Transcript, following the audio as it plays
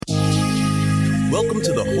Welcome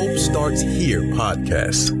to the Hope Starts Here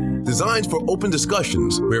podcast, designed for open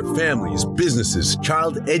discussions where families, businesses,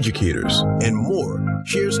 child educators, and more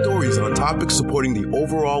share stories on topics supporting the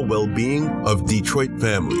overall well-being of Detroit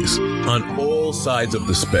families on all sides of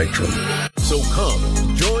the spectrum. So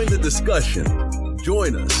come, join the discussion.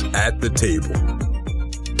 Join us at the table.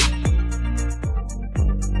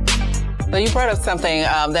 So you brought up something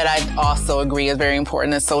that I also agree is very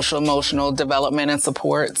important, is social emotional development and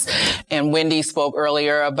supports. And Wendy spoke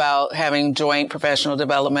earlier about having joint professional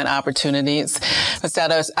development opportunities.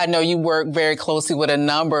 I know you work very closely with a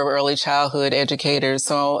number of early childhood educators.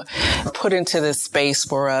 So put into this space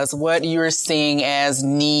for us what you're seeing as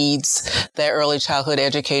needs that early childhood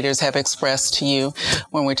educators have expressed to you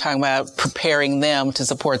when we're talking about preparing them to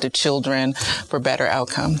support the children for better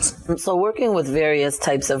outcomes. So working with various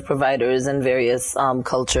types of providers and various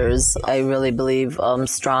cultures, I really believe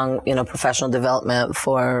strong, professional development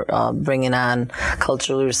for bringing on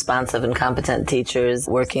culturally responsive and competent teachers.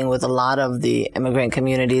 Working with a lot of the immigrant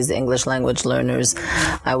communities, English language learners,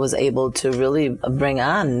 I was able to really bring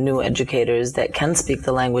on new educators that can speak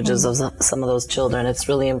the languages of some of those children. It's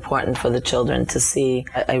really important for the children to see.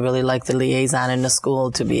 I really like the liaison in the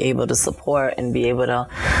school to be able to support and be able to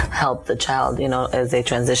help the child, as they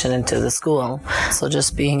transition into the school. So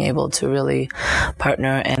just being able to really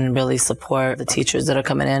partner and really support the teachers that are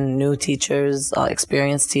coming in, new teachers,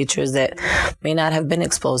 experienced teachers that may not have been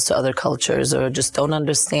exposed to other cultures or just don't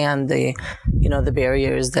understand the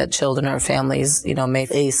barriers that children or families, may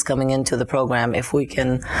face coming into the program. If we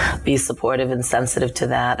can be supportive and sensitive to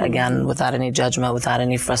that, again, without any judgment, without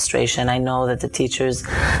any frustration. I know that the teachers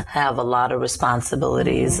have a lot of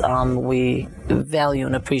responsibilities. We value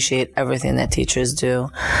and appreciate everything that teachers do,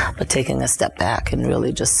 but taking a step back and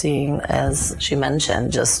really just seeing, as she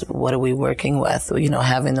mentioned, just what are we working with,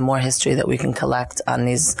 having the more history that we can collect on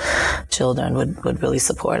these children would really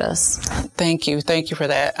support us. Thank you for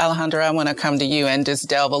that. Alejandra, I want to come to you and just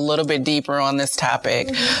delve a little bit deeper on this topic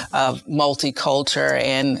of multicultural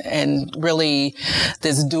and really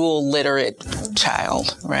this dual literate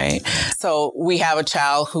child, right? So we have a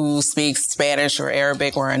child who speaks Spanish or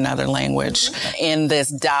Arabic or another language in this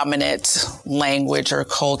dominant language or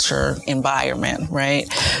culture environment, right?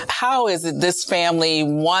 How is it this family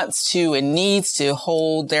wants to and needs to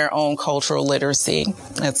hold their own cultural literacy?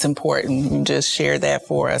 That's important. You just shared that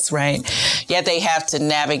for us, right? Yet they have to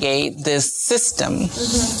navigate this system.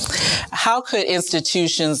 How could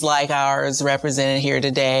institutions like ours represented here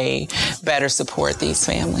today better support these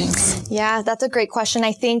families? Yeah, that's a great question.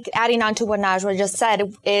 I think adding on to what Najwa just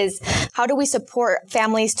said is how do we support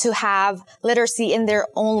families to have literacy in their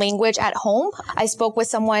own language at home? I spoke with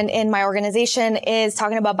someone in my organization is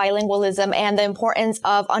talking about bilingualism and the importance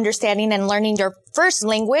of understanding and learning your first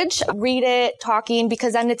language, read it, talking,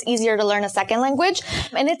 because then it's easier to learn a second language.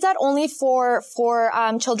 And it's not only for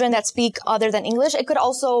children that speak other than English. It could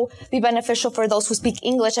also be beneficial for those who speak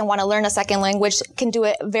English and want to learn a second language, can do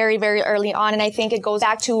it very, very early on. And I think it goes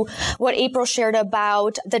back to what April shared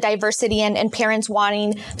about the diversity and parents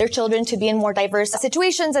wanting their children to be in more diverse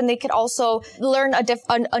situations. And they could also learn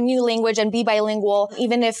a new language and be bilingual,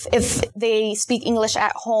 even if they speak English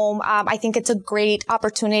at home. I think it's a great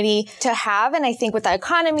opportunity to have. And I think with the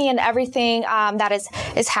economy and everything that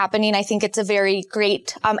is happening, I think it's a very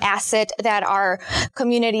great asset that our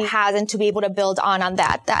community has, and to be able to build on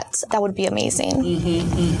that would be amazing.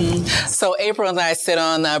 So April and I sit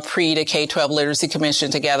on the pre to K-12 Literacy Commission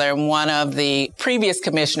together, and one of the previous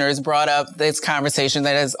commissioners brought up this conversation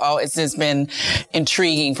that has always just been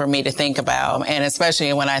intriguing for me to think about, and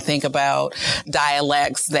especially when I think about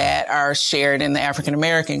dialects that are shared in the African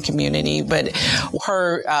American community. But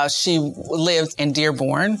she lived in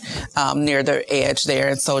Dearborn, near the edge there,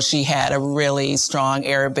 and so she had a really strong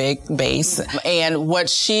Arabic base. And what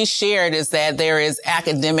she shared is that there is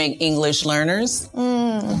academic English learners,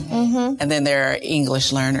 and then there are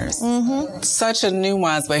English learners. Such a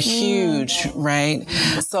nuance, but huge, right?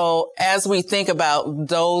 So as we think about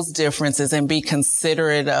those differences and be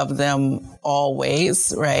considerate of them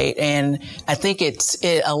always, right? And I think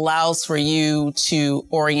it allows for you to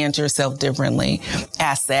orient yourself differently,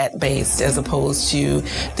 asset-based, as opposed to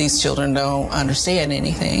these children don't understand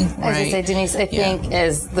anything, right? As I say, Denise, I think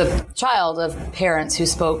as the child of parents who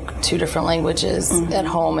spoke two different languages at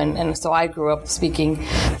home, and so I grew up speaking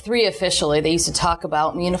three officially. They used to talk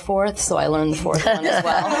about me in a fourth, so I learned the fourth one as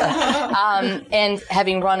well. And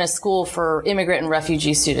having run a school for immigrant and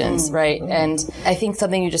refugee students, right? And I think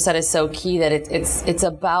something you just said is so key, that it's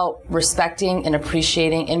about respecting and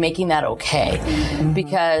appreciating and making that okay.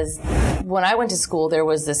 Because when I went to school, there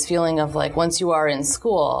was this feeling of like, once you are in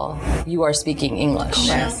school, you are speaking English.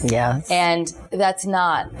 Yes. And that's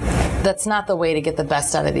not the way to get the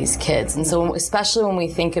best out of these kids. And so especially when we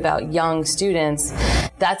think about young students,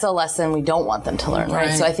 that's a lesson we don't want them to learn,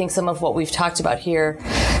 right? So I think some of what we've talked about here,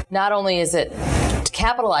 not only is it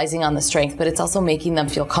capitalizing on the strength, but it's also making them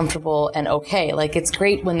feel comfortable and okay. Like, it's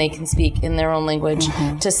great when they can speak in their own language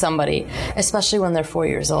to somebody, especially when they're 4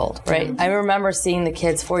 years old, right? I remember seeing the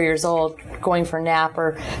kids 4 years old going for nap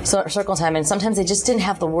or circle time, and sometimes they just didn't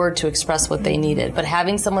have the word to express what they needed. But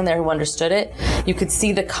having someone there who understood it, you could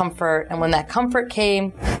see the comfort, and when that comfort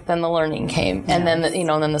came, then the learning came, and then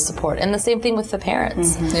then the support. And the same thing with the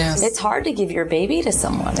parents. It's hard to give your baby to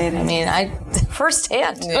someone. I mean, I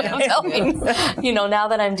firsthand what I'm telling you. Now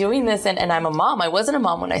that I'm doing this and I'm a mom, I wasn't a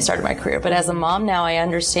mom when I started my career, but as a mom now, I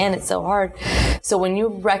understand it's so hard. So when you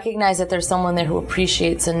recognize that there's someone there who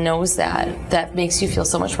appreciates and knows that makes you feel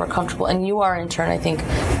so much more comfortable. And you are, in turn, I think,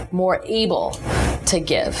 more able to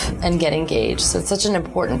give and get engaged. So it's such an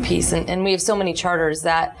important piece. And we have so many charters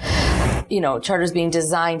that, charters being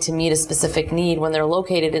designed to meet a specific need. When they're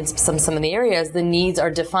located in some of the areas, the needs are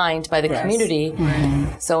defined by the community.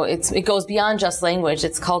 So it goes beyond just language.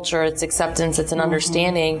 It's culture, it's acceptance, it's an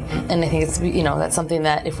understanding. And I think it's, that's something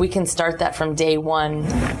that if we can start that from day one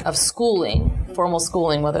of schooling, formal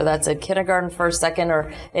schooling, whether that's at kindergarten, first, second,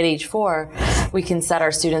 or at age 4, we can set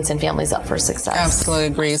our students and families up for success. Absolutely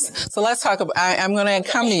agrees. So let's talk about, I'm going to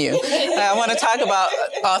come to you. I want to talk about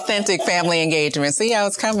authentic family engagement. See how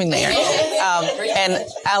it's coming there. And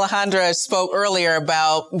Alejandra spoke earlier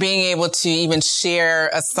about being able to even share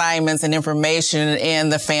assignments and information in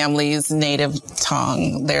the family's native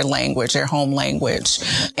tongue, their language, their home language,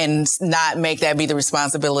 and not make that be the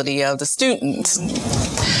responsibility of the student.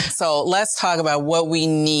 So let's talk about what we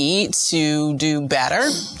need to do better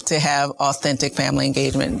to have authentic family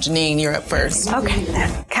engagement. Janine, you're up first.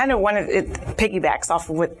 Okay. Kind of it piggybacks off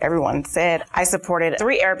of what everyone said. I supported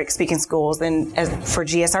 3 Arabic-speaking schools for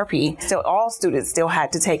GSRP. So all students still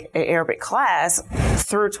had to take an Arabic class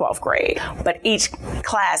through 12th grade, but each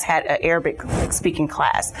class had an Arabic-speaking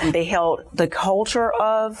class. They held the culture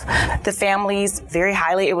of the families very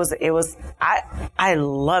highly. I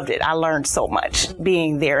loved it. I learned so much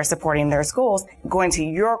being there, supporting their schools. Going to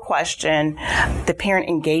your question, the parent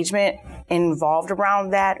engagement involved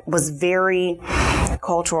around that was very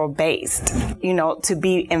cultural based, to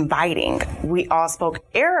be inviting. We all spoke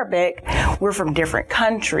Arabic. We're from different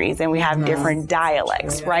countries and we have different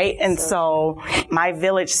dialects, right? And so my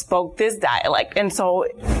village spoke this dialect. And so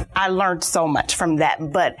I learned so much from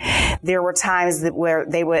that. But there were times where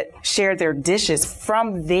they would share their dishes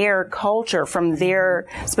from their culture, from their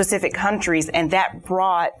specific countries. And that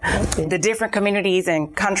brought the different communities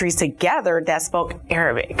and countries together that spoke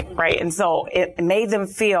Arabic, right? And so it made them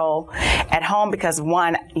feel at home because,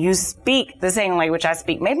 one, you speak the same language I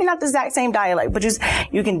speak. Maybe not the exact same dialect, but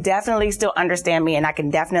you can definitely still understand me, and I can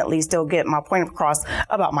definitely still get my point across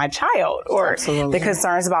about my child or the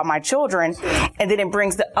concerns about my children. And then it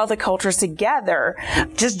brings the other cultures together,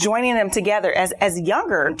 just joining them together as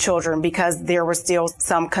younger children, because there were still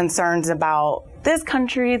some concerns about this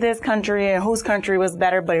country, and whose country was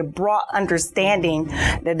better, but it brought understanding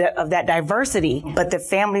of that diversity. But the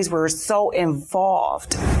families were so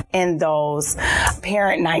involved in those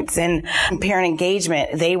parent nights and parent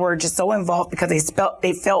engagement. They were just so involved because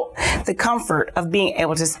they felt the comfort of being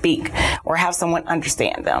able to speak or have someone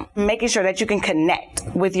understand them. Making sure that you can connect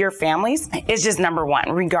with your families is just number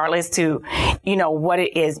one, regardless to, what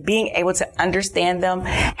it is. Being able to understand them,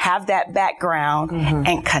 have that background,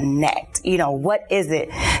 and connect. What is it?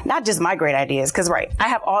 Not just my great ideas, because, right, I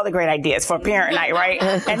have all the great ideas for parent night, right?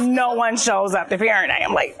 And no one shows up to parent night.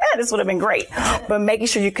 I'm like, this would have been great. But making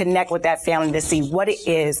sure you connect with that family to see what it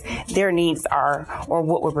is their needs are or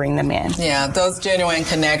what would bring them in. Yeah, those genuine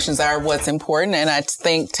connections are what's important, and I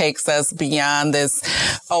think takes us beyond this,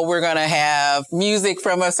 we're going to have music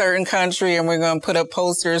from a certain country and we're going to put up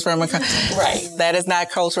posters from a country. Right. That is not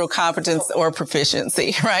cultural competence or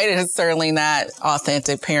proficiency, right? It is certainly not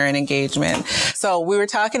authentic parent engagement. So we were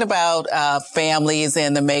talking about families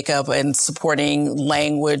and the makeup and supporting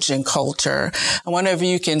language and culture. I wonder if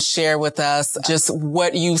you can share with us just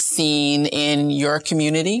what you've seen in your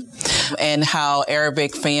community and how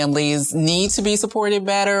Arabic families need to be supported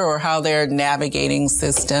better or how they're navigating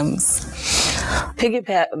systems.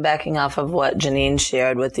 Piggybacking off of what Janine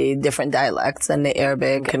shared with the different dialects and the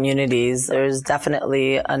Arabic communities, there's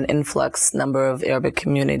definitely an influx number of Arabic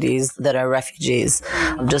communities that are refugees.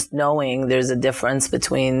 Just knowing there's a difference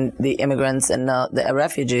between the immigrants and the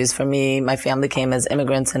refugees. For me, my family came as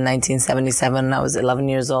immigrants in 1977. I was 11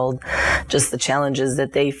 years old. Just the challenges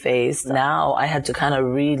that they faced. Now I had to kind of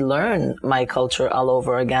relearn my culture all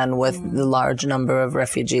over again with the large number of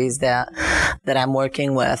refugees that I'm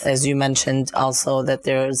working with. As you mentioned also that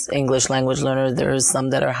there's English language learners, there's some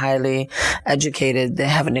that are highly educated. They're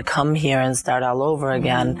having to come here and start all over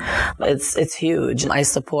again. It's huge. I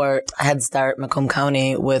support Head Start Macomb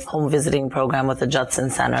County with home visiting program with the Judson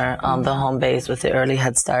Center, the home base with the early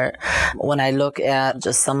Head Start. When I look at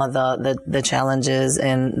just some of the challenges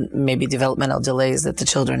and maybe developmental delays that the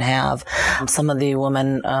children have, some of the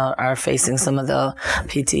women are facing some of the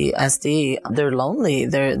PTSD. They're lonely.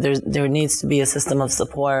 There needs to be a system of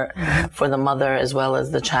support for the mother as well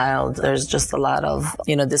as the child. There's just a lot of,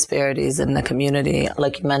 disparities in the community.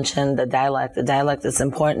 Like you mentioned, the dialect is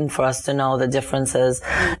important for us to know the differences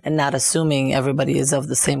and not assuming everybody is of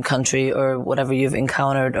the same country or whatever you've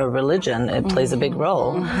encountered or religion. It plays a big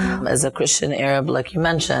role. As a Christian Arab, like you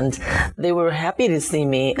mentioned, they were happy to see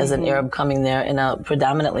me as an Arab coming there in a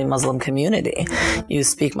predominantly Muslim community. You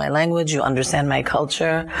speak my language, you understand my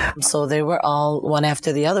culture. So they were all, one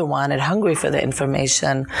after the other, hungry for the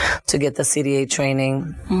information to get the CDA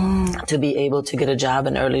training, to be able to get a job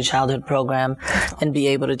in early childhood program and be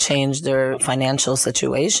able to change their financial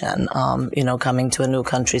situation. Coming to a new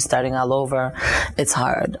country, starting all over, it's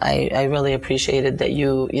hard. I really appreciated that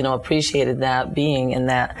you appreciated that being in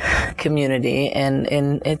that community. And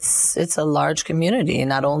it's a large community,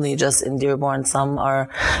 not only just in Dearborn, some are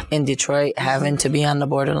in Detroit, having to be on the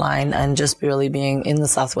borderline and just really being in the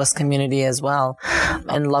Southwest community as well,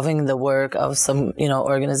 and loving the work of some,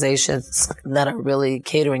 organizations that are really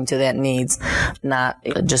catering to that needs, not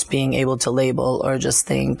just being able to label or just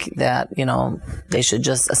think that, they should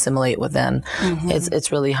just assimilate within.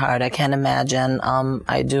 It's really hard. I can't imagine.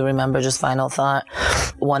 I do remember, just final thought,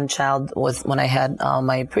 one child when I had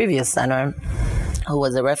my previous center, who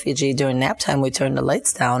was a refugee, during nap time, we turned the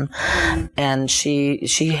lights down and she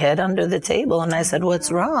hid under the table, and I said,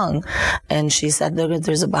 "What's wrong?" And she said,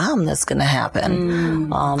 "There's a bomb that's going to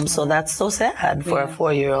happen." So that's so sad for a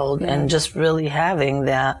 4-year-old, and just really having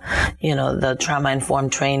that, the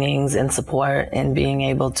trauma-informed trainings and support and being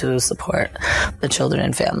able to support the children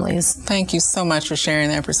and families. Thank you so much for sharing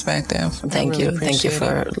that perspective. Thank you. Thank you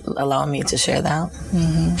for allowing me to share that.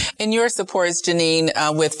 In your supports, Janine,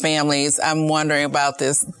 with families, I'm wondering about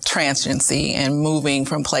this transiency and moving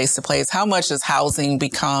from place to place. How much does housing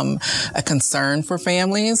become a concern for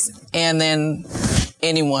families? And then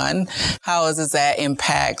how does that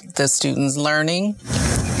impact the students' learning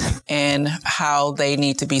and how they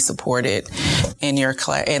need to be supported in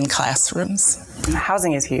in classrooms?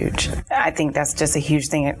 Housing is huge. I think that's just a huge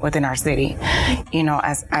thing within our city,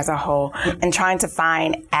 as a whole. And trying to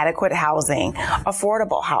find adequate housing,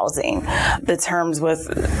 affordable housing, the terms with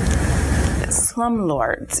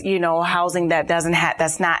slumlords, housing that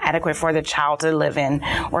that's not adequate for the child to live in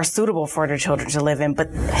or suitable for their children to live in,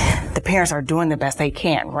 but the parents are doing the best they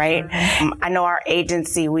can, right? I know our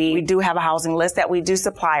agency, we do have a housing list that we do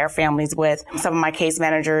supply our families with. Some of my case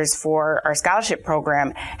managers for our scholarship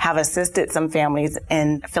program have assisted some families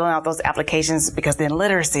in filling out those applications because then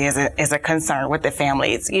literacy is a concern with the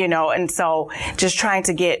families, and so just trying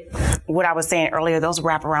to get what I was saying earlier, those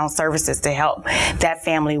wraparound services to help that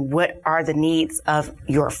family. What are the needs of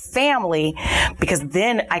your family? Because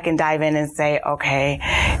then I can dive in and say, okay,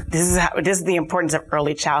 this is the importance of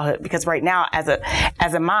early childhood. Because right now, as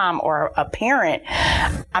a mom or a parent,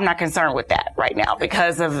 I'm not concerned with that right now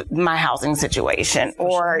because of my housing situation,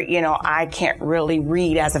 or I can't really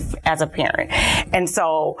read as a parent. And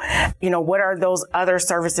so, what are those other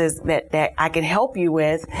services that I can help you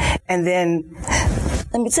with? And then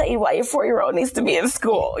let me tell you why your 4-year-old needs to be in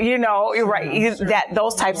school. You're right.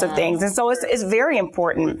 Those types of things. And so it's very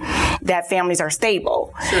important that families are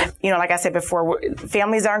stable. Sure. Like I said before,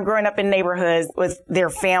 families aren't growing up in neighborhoods with their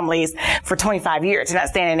families for 25 years. They're not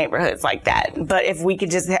staying in neighborhoods like that. But if we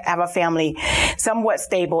could just have a family somewhat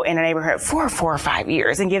stable in a neighborhood for 4 or 5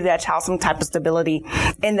 years and give that child some type of stability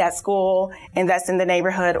in that school, invest in the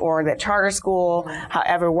neighborhood or that charter school,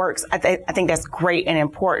 however it works, I think that's great and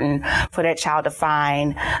important for that child to find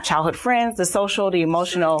find childhood friends, the social, the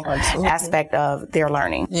emotional aspect of their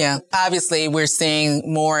learning. Yeah. Obviously, we're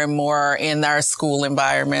seeing more and more in our school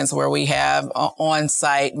environments where we have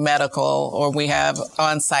on-site medical or we have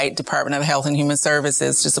on-site Department of Health and Human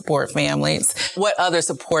Services to support families. What other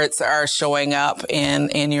supports are showing up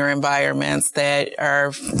in your environments that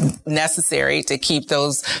are necessary to keep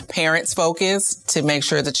those parents focused, to make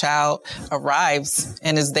sure the child arrives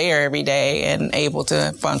and is there every day and able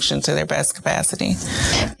to function to their best capacity?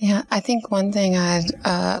 Yeah, I think one thing I'd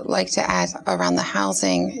like to add around the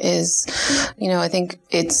housing is, I think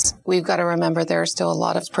we've got to remember there are still a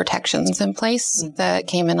lot of protections in place that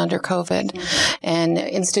came in under COVID, and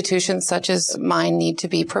institutions such as mine need to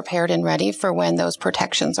be prepared and ready for when those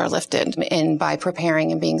protections are lifted. And by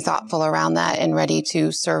preparing and being thoughtful around that and ready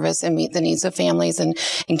to service and meet the needs of families and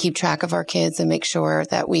keep track of our kids and make sure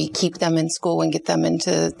that we keep them in school and get them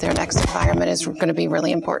into their next environment is going to be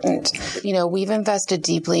really important. We've invested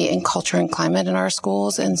deeply in culture and climate in our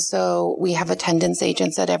schools. And so we have attendance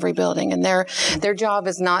agents at every building, and their job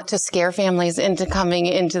is not to scare families into coming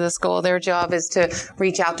into the school. Their job is to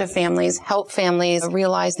reach out to families, help families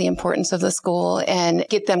realize the importance of the school and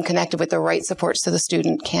get them connected with the right supports so the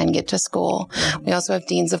student can get to school. We also have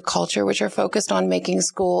deans of culture, which are focused on making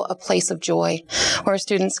school a place of joy where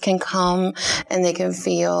students can come and they can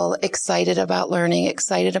feel excited about learning,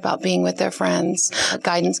 excited about being with their friends.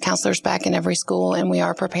 Guidance counselors back in every school, and we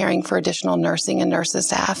are preparing for additional nursing and nurses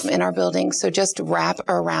staff in our building. So just wrap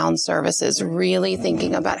around services, really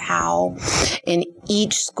thinking about how in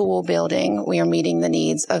each school building we are meeting the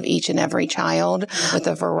needs of each and every child with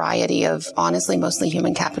a variety of, honestly, mostly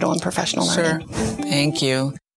human capital and professional learning. Sure. Thank you.